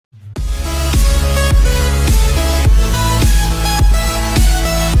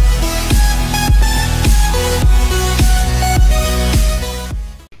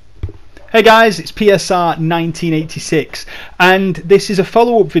Hey guys, it's PSR 1986 and this is a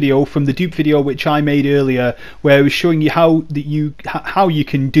follow-up video from the dupe video which I made earlier, where I was showing you how you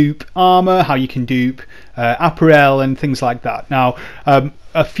can dupe Armour, how you can dupe apparel and things like that. Now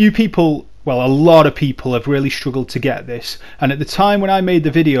a few people, well, a lot of people have really struggled to get this, and at the time when I made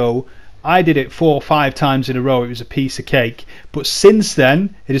the video I did it 4 or 5 times in a row. It was a piece of cake. But since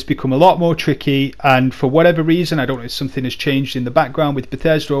then, it has become a lot more tricky, and for whatever reason, I don't know if something has changed in the background with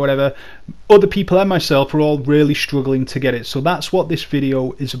Bethesda or whatever, other people and myself are all really struggling to get it. So that's what this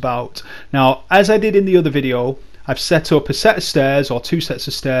video is about. Now, as I did in the other video, I've set up a set of stairs, or 2 sets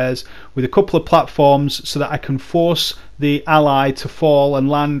of stairs, with a couple of platforms so that I can force the ally to fall and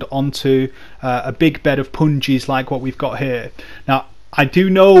land onto a big bed of punges like what we've got here. Now, I do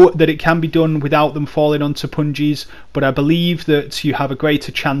know that it can be done without them falling onto punges, but I believe that you have a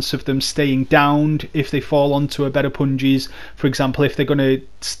greater chance of them staying downed if they fall onto a bed of punges. For example, if they're going to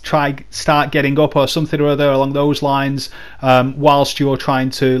start getting up or something or other along those lines, whilst you're trying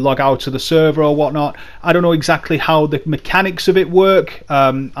to log out of the server or whatnot. I don't know exactly how the mechanics of it work.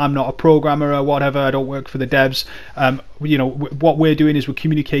 I'm not a programmer or whatever. I don't work for the devs. You know, what we're doing is we're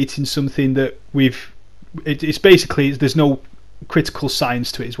communicating something that it's basically, there's no critical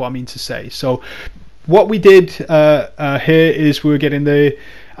science to it, is what I mean to say. So what we did here is we were getting the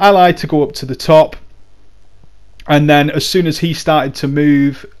ally to go up to the top, and then as soon as he started to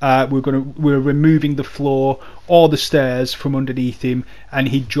move, we're removing the floor or the stairs from underneath him, and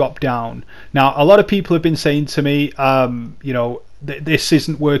he dropped down. Now, a lot of people have been saying to me, you know, this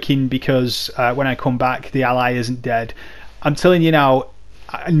isn't working because when I come back the ally isn't dead. I'm telling you now,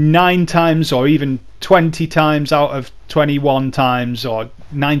 9 times or even 20 times out of 21 times, or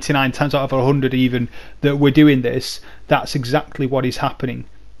 99 times out of 100 even, that we're doing this, that's exactly what is happening.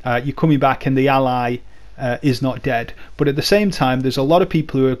 You're coming back and the ally is not dead. But at the same time, there's a lot of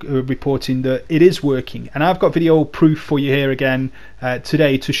people who are reporting that it is working, and I've got video proof for you here again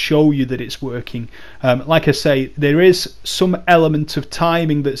today to show you that it's working. Like I say, there is some element of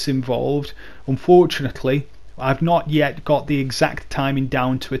timing that's involved. Unfortunately, I've not yet got the exact timing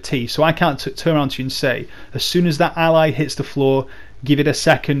down to a T, so I can't turn around to you and say, as soon as that ally hits the floor, give it a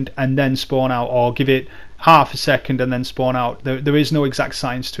second and then spawn out, or give it half a second and then spawn out. There is no exact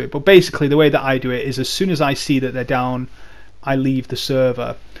science to it, but basically the way that I do it is, as soon as I see that they're down, I leave the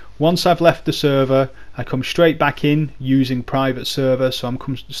server. Once I've left the server, I come straight back in using private server, so I'm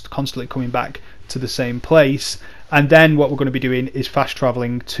constantly coming back to the same place, and then what we're going to be doing is fast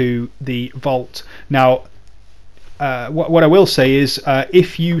traveling to the vault. Now, what I will say is,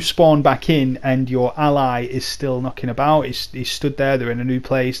 if you spawn back in and your ally is still knocking about, he's stood there, they're in a new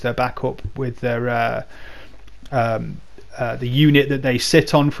place, they're back up with their the unit that they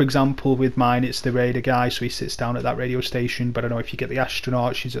sit on. For example, with mine it's the radar guy, so he sits down at that radio station, but I know if you get the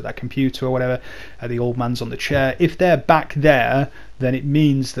astronaut, she's at that computer or whatever, the old man's on the chair. If they're back there, then it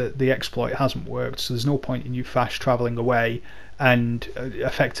means that the exploit hasn't worked, so there's no point in you fast travelling away and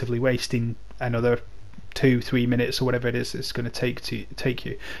effectively wasting another 2-3 minutes or whatever it is it's going to take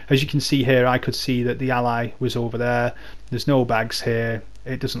you. As you can see here, I could see that the ally was over there. There's no bags here.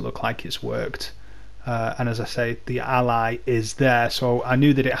 It doesn't look like it's worked, and as I say, the ally is there, so I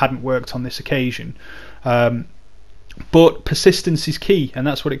knew that it hadn't worked on this occasion. But persistence is key, and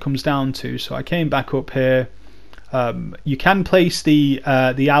that's what it comes down to. So I came back up here. You can place the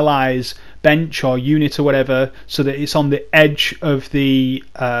allies bench or unit or whatever so that it's on the edge of the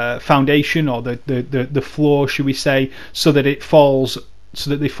foundation, or the floor, should we say, so that it falls,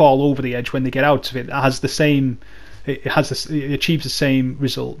 so that they fall over the edge when they get out of it. It achieves the same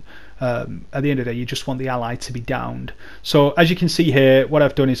result. At the end of the day, you just want the ally to be downed. So as you can see here, what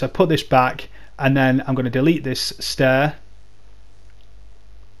I've done is I've put this back, and then I'm going to delete this stair.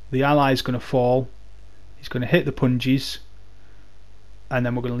 The ally is going to fall. He's going to hit the punges, and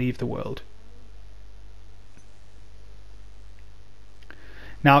then we're going to leave the world.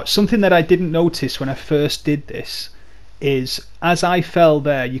 Now, something that I didn't notice when I first did this is, as I fell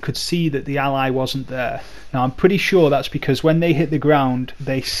there, you could see that the ally wasn't there. Now, I'm pretty sure that's because when they hit the ground,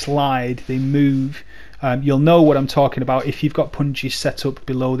 they slide, they move. You'll know what I'm talking about if you've got punches set up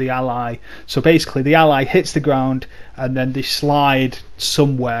below the ally. So basically the ally hits the ground and then they slide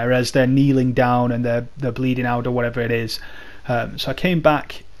somewhere as they're kneeling down and they're bleeding out or whatever it is. So I came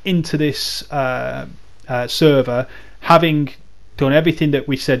back into this server, having done everything that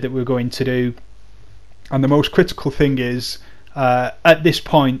we said that we were going to do, and the most critical thing is, at this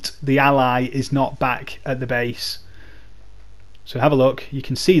point the ally is not back at the base. So have a look, you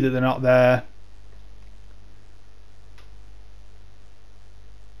can see that they're not there.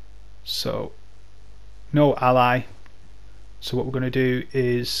 So no ally. So what we're going to do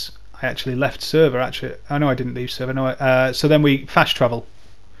is I actually left server. Actually, I know I didn't leave server. No, so then we fast travel.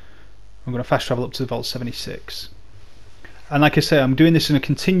 I'm going to fast travel up to the Vault 76. And like I say, I'm doing this in a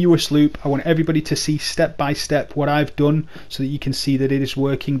continuous loop. I want everybody to see step by step what I've done so that you can see that it is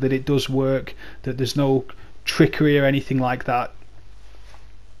working, that it does work, that there's no trickery or anything like that.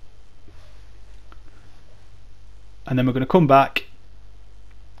 And then we're going to come back,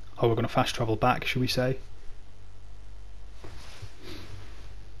 or we're going to fast travel back, should we say.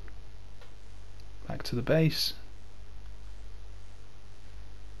 Back to the base.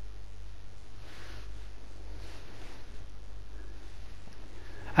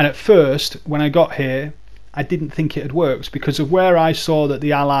 And at first, when I got here, I didn't think it had worked because of where I saw that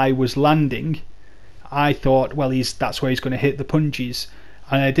the ally was landing. I thought, well, that's where he's going to hit the punches.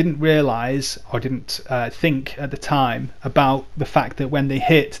 And I didn't realise, or didn't think at the time about the fact that when they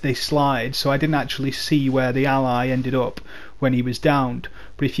hit, they slide. So I didn't actually see where the ally ended up when he was downed.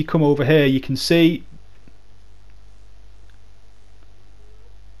 But if you come over here, you can see.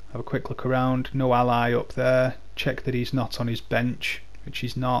 Have a quick look around. No ally up there. Check that he's not on his bench, which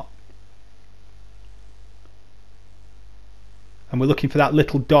he's not. And we're looking for that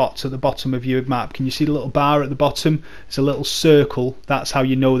little dot at the bottom of your map. Can you see the little bar at the bottom? It's a little circle. That's how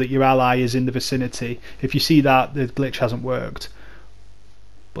you know that your ally is in the vicinity. If you see that, the glitch hasn't worked.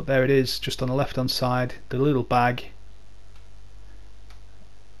 But there it is, just on the left hand side, the little bag.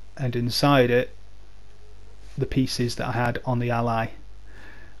 And inside it, the pieces that I had on the ally.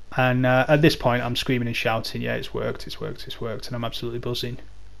 And at this point I'm screaming and shouting, yeah, it's worked, it's worked, it's worked, and I'm absolutely buzzing.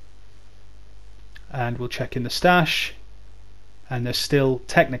 And we'll check in the stash, and they're still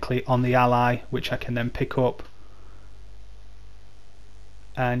technically on the ally, which I can then pick up.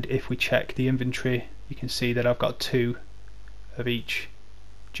 And if we check the inventory, you can see that I've got 2 of each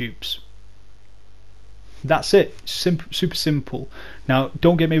dupes. That's it. Super simple. Now,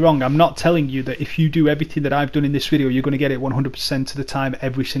 don't get me wrong, I'm not telling you that if you do everything that I've done in this video, you're going to get it 100% of the time,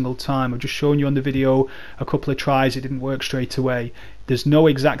 every single time. I've just shown you on the video a couple of tries, it didn't work straight away. There's no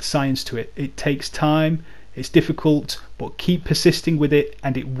exact science to it. It takes time, it's difficult, but keep persisting with it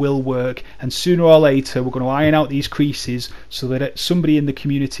and it will work. And sooner or later, we're going to iron out these creases so that somebody in the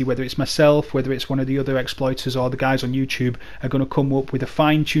community, whether it's myself, whether it's one of the other exploiters or the guys on YouTube, are going to come up with a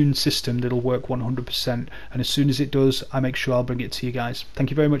fine-tuned system that'll work 100%. And as soon as it does, I make sure I'll bring it to you guys. Thank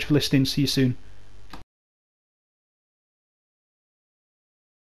you very much for listening. See you soon.